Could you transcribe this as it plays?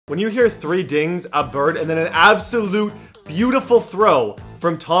When you hear 3 dings, a bird, and then an absolute beautiful throw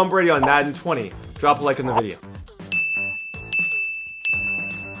from Tom Brady on Madden 20, drop a like in the video.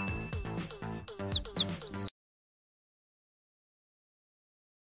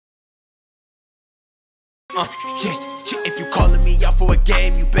 If you calling me out for a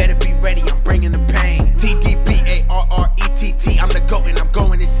game, you better be ready. I'm bringing the pain. TDBarrett, I'm the GOAT and I'm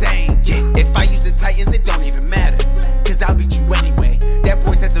going insane. Yeah, if I use the Titans, it don't even matter, cause I'll beat you anyway. That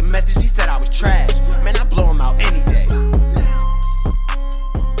boy sent a message, he said I was trash. Man, I blow him out any day.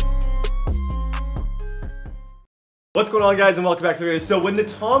 What's going on, guys, and welcome back to the video. So when the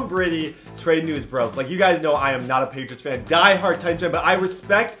Tom Brady trade news broke, like, you guys know I am not a Patriots fan, die-hard Titans fan, but I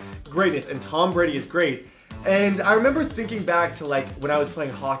respect greatness, and Tom Brady is great. And I remember thinking back to, like, when I was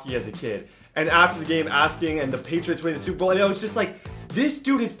playing hockey as a kid, and after the game asking, and the Patriots winning the Super Bowl, and I was just like, this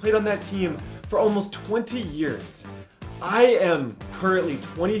dude has played on that team for almost 20 years. I am currently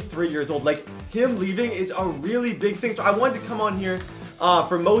 23 years old. Like, him leaving is a really big thing. So I wanted to come on here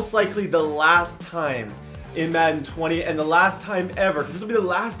for most likely the last time in Madden 20, and the last time ever, because this will be the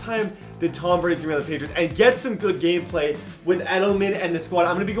last time that Tom Brady's gonna be on the Patriots, and get some good gameplay with Edelman and the squad.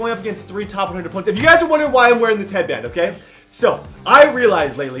 I'm gonna be going up against 3 top 100 opponents. If you guys are wondering why I'm wearing this headband, okay? So, I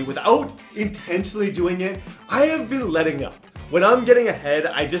realized lately, without intentionally doing it, I have been letting up. When I'm getting ahead,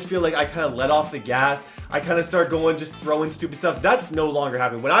 I just feel like I kind of let off the gas. I kind of start going, just throwing stupid stuff. That's no longer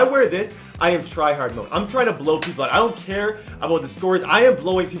happening. When I wear this, I am try-hard mode. I'm trying to blow people out. I don't care about the scores. I am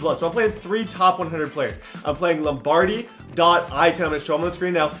blowing people out. So I'm playing 3 top 100 players. I'm playing Lombardi, I'm going to show him on the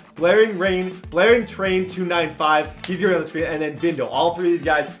screen now. Blaring Train 295. He's going to be on the screen. And then Vindo. All 3 of these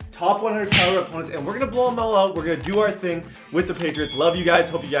guys, top 100 caliber opponents. And we're going to blow them all out. We're going to do our thing with the Patriots. Love you guys.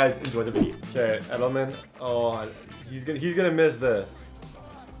 Hope you guys enjoy the video. Okay, Edelman. Oh, he's gonna miss this.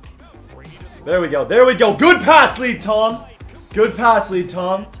 There we go. There we go. Good pass lead, Tom. Good pass lead,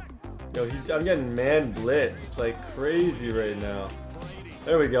 Tom. Yo, I'm getting man blitzed like crazy right now.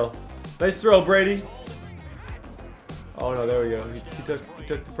 There we go. Nice throw, Brady. Oh no, there we go. He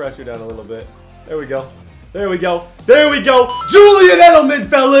took the pressure down a little bit. There we go. There we go. There we go. Julian Edelman,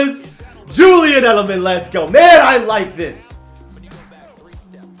 fellas. Julian Edelman, let's go. Man, I like this.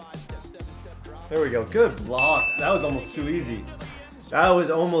 There we go. Good blocks. That was almost too easy. That was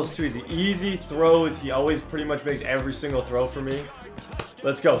almost too easy. Easy throws. He always pretty much makes every single throw for me.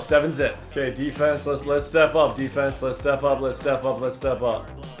 Let's go. 7-zip. Okay, defense. Let's step up. Defense. Let's step up. Let's step up. Let's step up.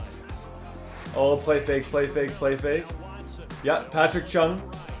 Oh, play fake. Play fake. Play fake. Yeah, Patrick Chung.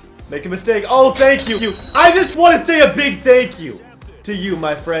 Make a mistake. Oh, thank you. I just want to say a big thank you to you,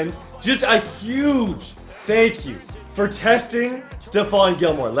 my friend. Just a huge thank you for testing Stephon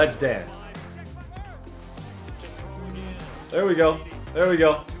Gilmore. Let's dance. There we go. There we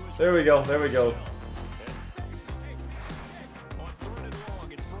go. There we go. There we go.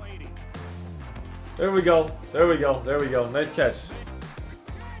 There we go. There we go. There we go. Nice catch.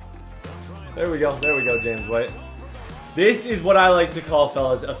 There we go. There we go, James White. This is what I like to call,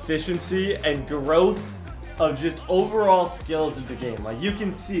 fellas, efficiency and growth of just overall skills of the game. Like, you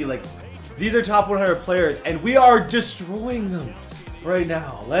can see, like, these are top 100 players, and we are destroying them right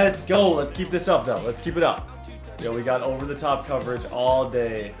now. Let's go. Let's keep this up, though. Let's keep it up. Yo, we got over-the-top coverage all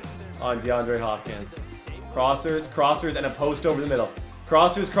day on DeAndre Hopkins. Crossers, and a post over the middle.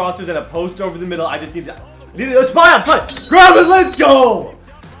 Crossers, and a post over the middle. I just need to spy. Grab it. Let's go.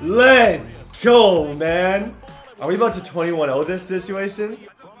 Let's go, man. Are we about to 21-0 this situation?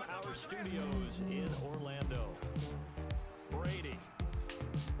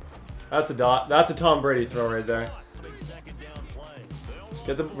 That's a dot. That's a Tom Brady throw right there.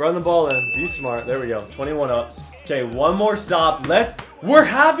 Run the ball in. Be smart. There we go. 21 up. Okay, one more stop. We're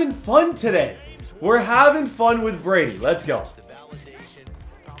having fun today. We're having fun with Brady. Let's go.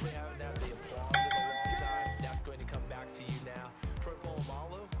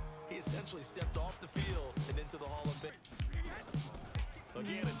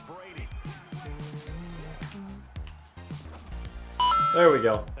 There we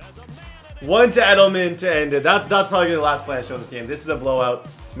go. 1 to Edelman to end it. That's probably gonna be the last play I show this game. This is a blowout.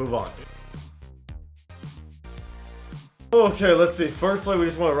 Let's move on. Okay, let's see. First play, I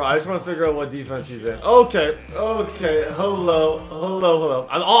just want to figure out what defense he's in. Okay. Hello.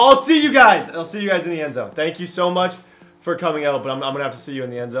 I'll see you guys. I'll see you guys in the end zone. Thank you so much for coming out, but I'm gonna have to see you in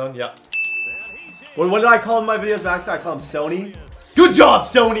the end zone. Yep. What did I call him in my videos back? I call him Sony. Good job,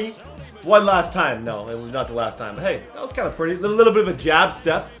 Sony. One last time. No, it was not the last time. But hey, that was kind of pretty. A little bit of a jab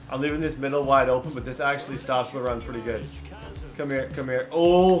step. I'm leaving this middle wide open, but this actually stops the run pretty good. Come here, come here.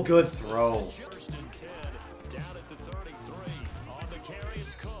 Oh, good throw.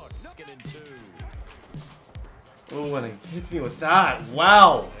 Oh, and it hits me with that.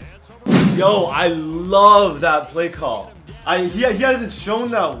 Wow. Yo, I love that play call. He hasn't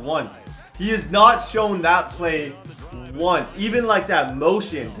shown that once. He has not shown that play once. Even like that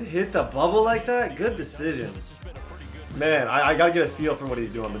motion to hit the bubble like that. Good decision. Man, I gotta get a feel for what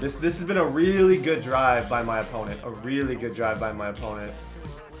he's doing. But this has been a really good drive by my opponent. A really good drive by my opponent.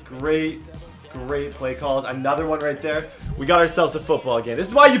 Great play calls. Another one right there. We got ourselves a football game. This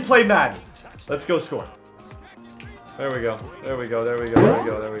is why you play Madden. Let's go score. There we go. There we go. There we go. There we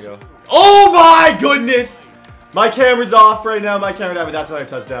go. There we go. Oh my goodness! My camera's off right now. My camera, but that's another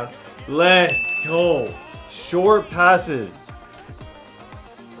touchdown. Let's go. Short passes.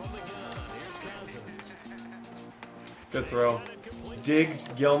 Good throw. Diggs,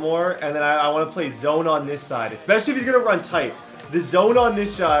 Gilmore, and then I want to play zone on this side, especially if he's going to run tight. The zone on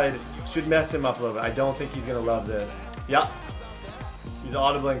this side should mess him up a little bit. I don't think he's going to love this. Yep. He's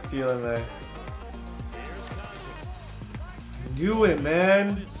audibling feeling there. Knew it,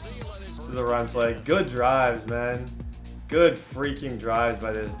 man. This is a run play. Good drives, man. Good freaking drives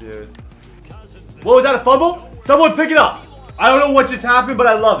by this dude. What was that, a fumble? Someone pick it up. I don't know what just happened, but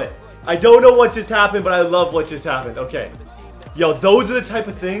I love it. I don't know what just happened, but I love what just happened. Okay. Yo, those are the type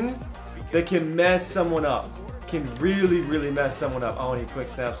of things that can mess someone up. Can really, really mess someone up. Oh, and he quick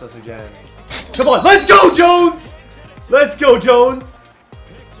snaps us again. Come on, let's go, Jones! Let's go, Jones!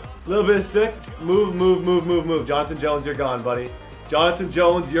 A little bit of stick. Move, move, move, move, move. Jonathan Jones, you're gone, buddy. Jonathan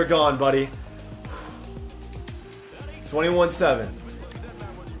Jones, you're gone, buddy. 21-7.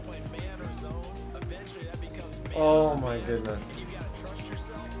 Oh my goodness.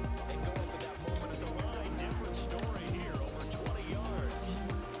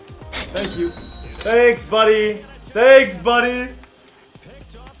 Thank you. Thanks, buddy. Thanks, buddy.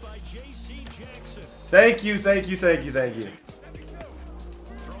 Thank you, thank you, thank you, thank you.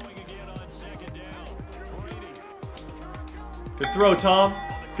 Good throw, Tom.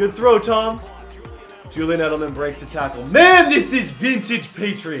 Good throw, Tom. Julian Edelman breaks the tackle. Man, this is vintage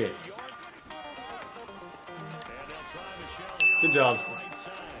Patriots. Good job.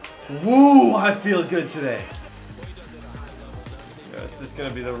 Woo, I feel good today. Yeah, it's just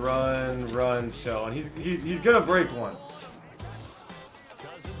gonna be the run show, and he's gonna break one.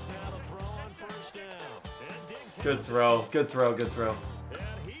 Good throw, good throw, good throw.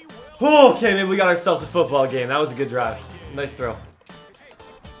 Ooh, okay, maybe we got ourselves a football game. That was a good drive. Nice throw.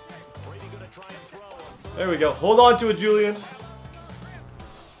 There we go. Hold on to it, Julian.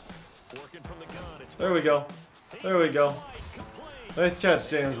 There we go. There we go. Nice catch,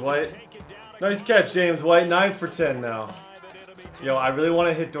 James White. Nice catch, James White. 9 for 10 now. Yo, I really want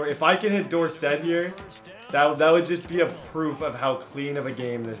to hit Dorsett. If I can hit Dorsett here, that would just be a proof of how clean of a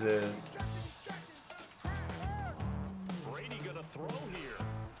game this is.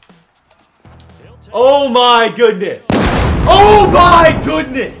 Oh my goodness. Oh my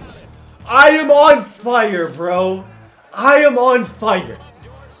goodness. I am on fire, bro. I am on fire.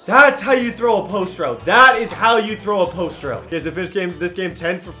 That's how you throw a post route. That is how you throw a post route. Okay, so finish this game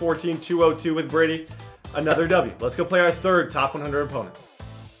 10 for 14, 202 with Brady. Another W. Let's go play our third top 100 opponent.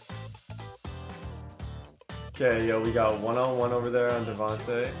 Okay, yo, we got one-on-one over there on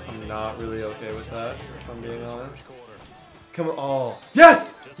Devontae. I'm not really okay with that, if I'm being honest. Come on. Oh.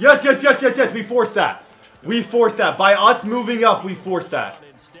 Yes! Yes, yes, yes, yes, yes. We forced that. We forced that. By us moving up, we forced that.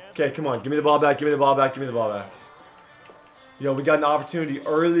 Okay, come on. Give me the ball back. Give me the ball back. Give me the ball back. Yo, we got an opportunity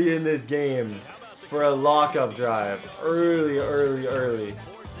early in this game for a lockup drive. Early.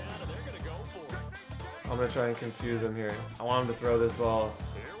 I'm going to try and confuse him here. I want him to throw this ball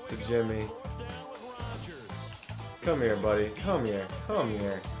to Jimmy. Come here, buddy. Come here. Come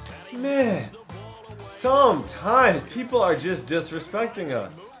here. Man, sometimes people are just disrespecting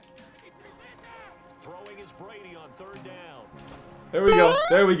us. There we go.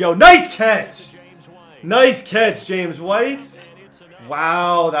 There we go. Nice catch. Nice catch, James White.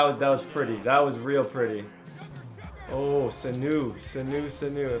 Wow, that was pretty. That was real pretty. Oh, Sanu.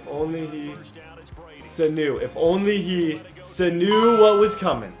 If only he... Sanu. If only he knew what was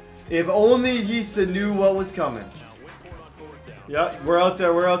coming. If only he knew what was coming. Yeah, we're out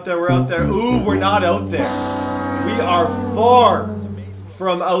there. We're out there. We're out there. Ooh, we're not out there. We are far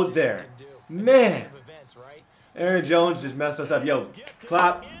from out there. Man. Aaron Jones just messed us up. Yo,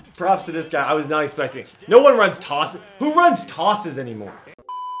 clap. Props to this guy. I was not expecting. No one runs tosses. Who runs tosses anymore?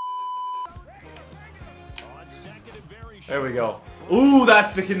 There we go. Ooh,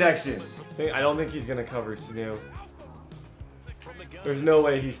 that's the connection. I don't think he's going to cover Sanu. There's no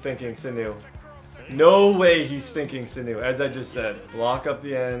way he's thinking Sanu. No way he's thinking Sanu. As I just said, block up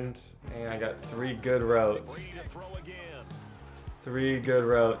the end. And I got 3 good routes. 3 good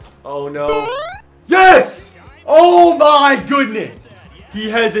routes. Oh, no. Yes! Oh, my goodness. He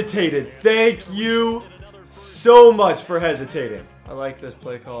hesitated. Thank you so much for hesitating. I like this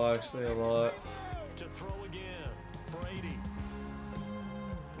play call actually a lot.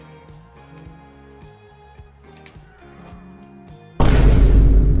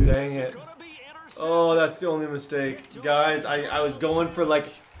 Dang it. Oh, that's the only mistake. Guys, I was going for like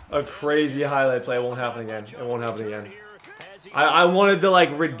a crazy highlight play. It won't happen again. It won't happen again. I wanted the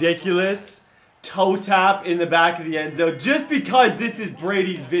like ridiculous toe tap in the back of the end zone just because this is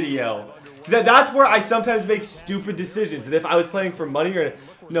Brady's video. So that's where I sometimes make stupid decisions. And if I was playing for money or...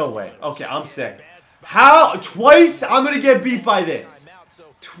 No way. Okay, I'm sick. How? Twice? I'm going to get beat by this.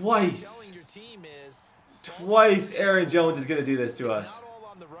 Twice. Twice Aaron Jones is going to do this to us.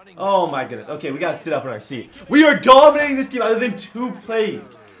 Oh my goodness. Okay, we got to sit up in our seat. We are dominating this game other than 2 plays.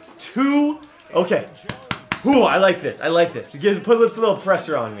 2. Okay. Ooh, I like this. I like this. It put a little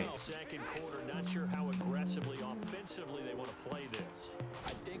pressure on me.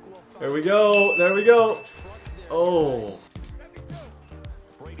 There we go. There we go. Oh.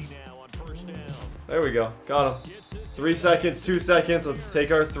 There we go. Got him. 3 seconds, 2 seconds. Let's take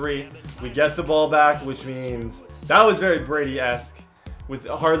our 3. We get the ball back, which means that was very Brady-esque with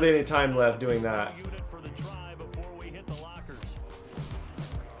hardly any time left doing that.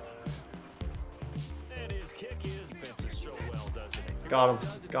 Got him.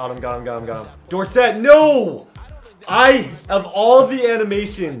 Got him, got him, got him, got him. Dorsett, no! Of all the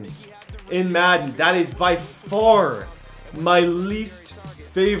animations in Madden, that is by far my least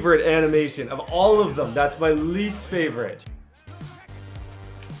favorite animation. Of all of them, that's my least favorite.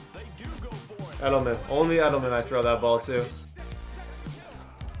 Edelman. Only Edelman I throw that ball to.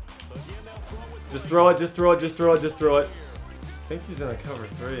 Just throw it, just throw it, just throw it, just throw it. I think he's in a cover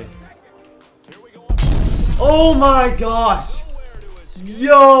 3. Oh my gosh!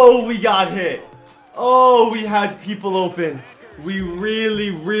 Yo, we got hit. Oh, we had people open. We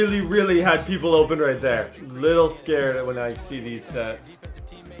really had people open right there. Little scared when I see these sets.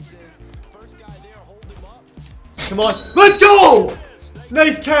 Come on, let's go!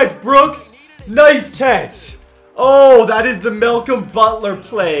 Nice catch, Brooks. Nice catch. Oh, that is the Malcolm Butler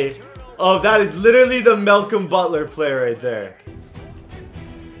play. Oh, that is literally the Malcolm Butler play right there.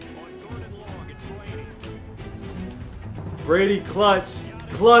 Brady clutch.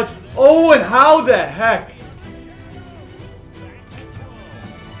 Clutch. Oh, and how the heck?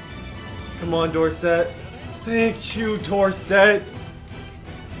 Come on, Dorsett. Thank you, Dorsett.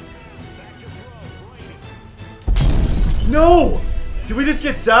 No! Did we just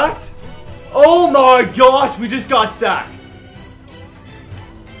get sacked? Oh my gosh, we just got sacked.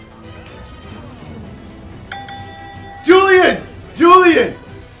 Julian! Julian!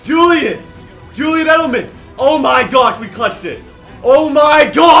 Julian! Julian Edelman! Oh my gosh, we clutched it. Oh my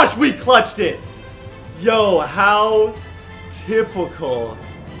gosh, we clutched it. Yo, how typical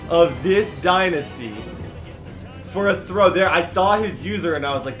of this dynasty for a throw there. I saw his user and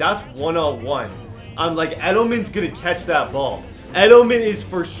I was like, that's 101. I'm like, Edelman's gonna catch that ball. Edelman is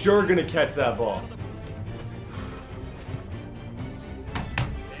for sure gonna catch that ball.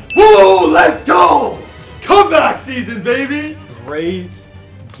 Woo! Let's go! Comeback season, baby! Great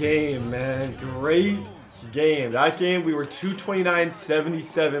game, man. Great game. That game, we were 229,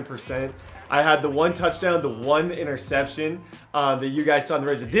 77%. I had the 1 touchdown, the 1 interception that you guys saw in the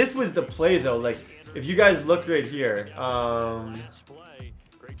red zone. This was the play, though. Like, if you guys look right here,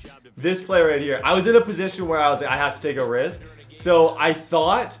 this play right here, I was in a position where I was like, I have to take a risk. So I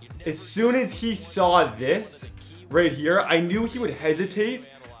thought as soon as he saw this right here, I knew he would hesitate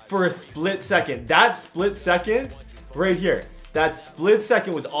for a split second. That split second right here, that split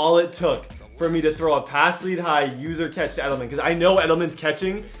second was all it took for me to throw a pass lead high user catch to Edelman, because I know Edelman's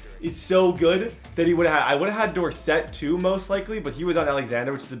catching is so good that he would have had, I would have had Dorsett too most likely, but he was on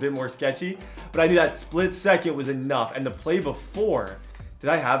Alexander, which is a bit more sketchy. But I knew that split second was enough. And the play before, did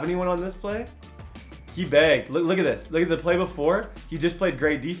I have anyone on this play? He begged. Look at this. Look at the play before. He just played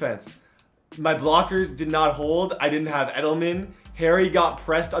great defense. My blockers did not hold. I didn't have Edelman. Harry got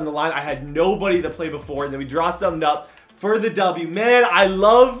pressed on the line. I had nobody the play before. And then we draw something up for the W. Man, I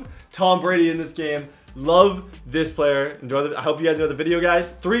love Tom Brady in this game. Love this player. Enjoy I hope you guys enjoyed the video,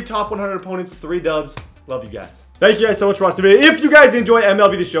 guys. 3 top 100 opponents, 3 dubs. Love you guys. Thank you guys so much for watching the video. If you guys enjoy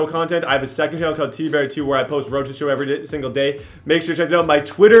MLB The Show content, I have a second channel called TDBarrett 2 where I post Road to Show every single day. Make sure to check it out. My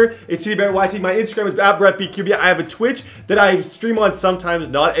Twitter is TDBarrettYT. My Instagram is @BrettBQB. I have a Twitch that I stream on sometimes,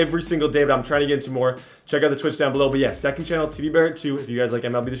 not every single day, but I'm trying to get into more. Check out the Twitch down below. But yeah, second channel, TDBarrett 2 if you guys like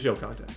MLB The Show content.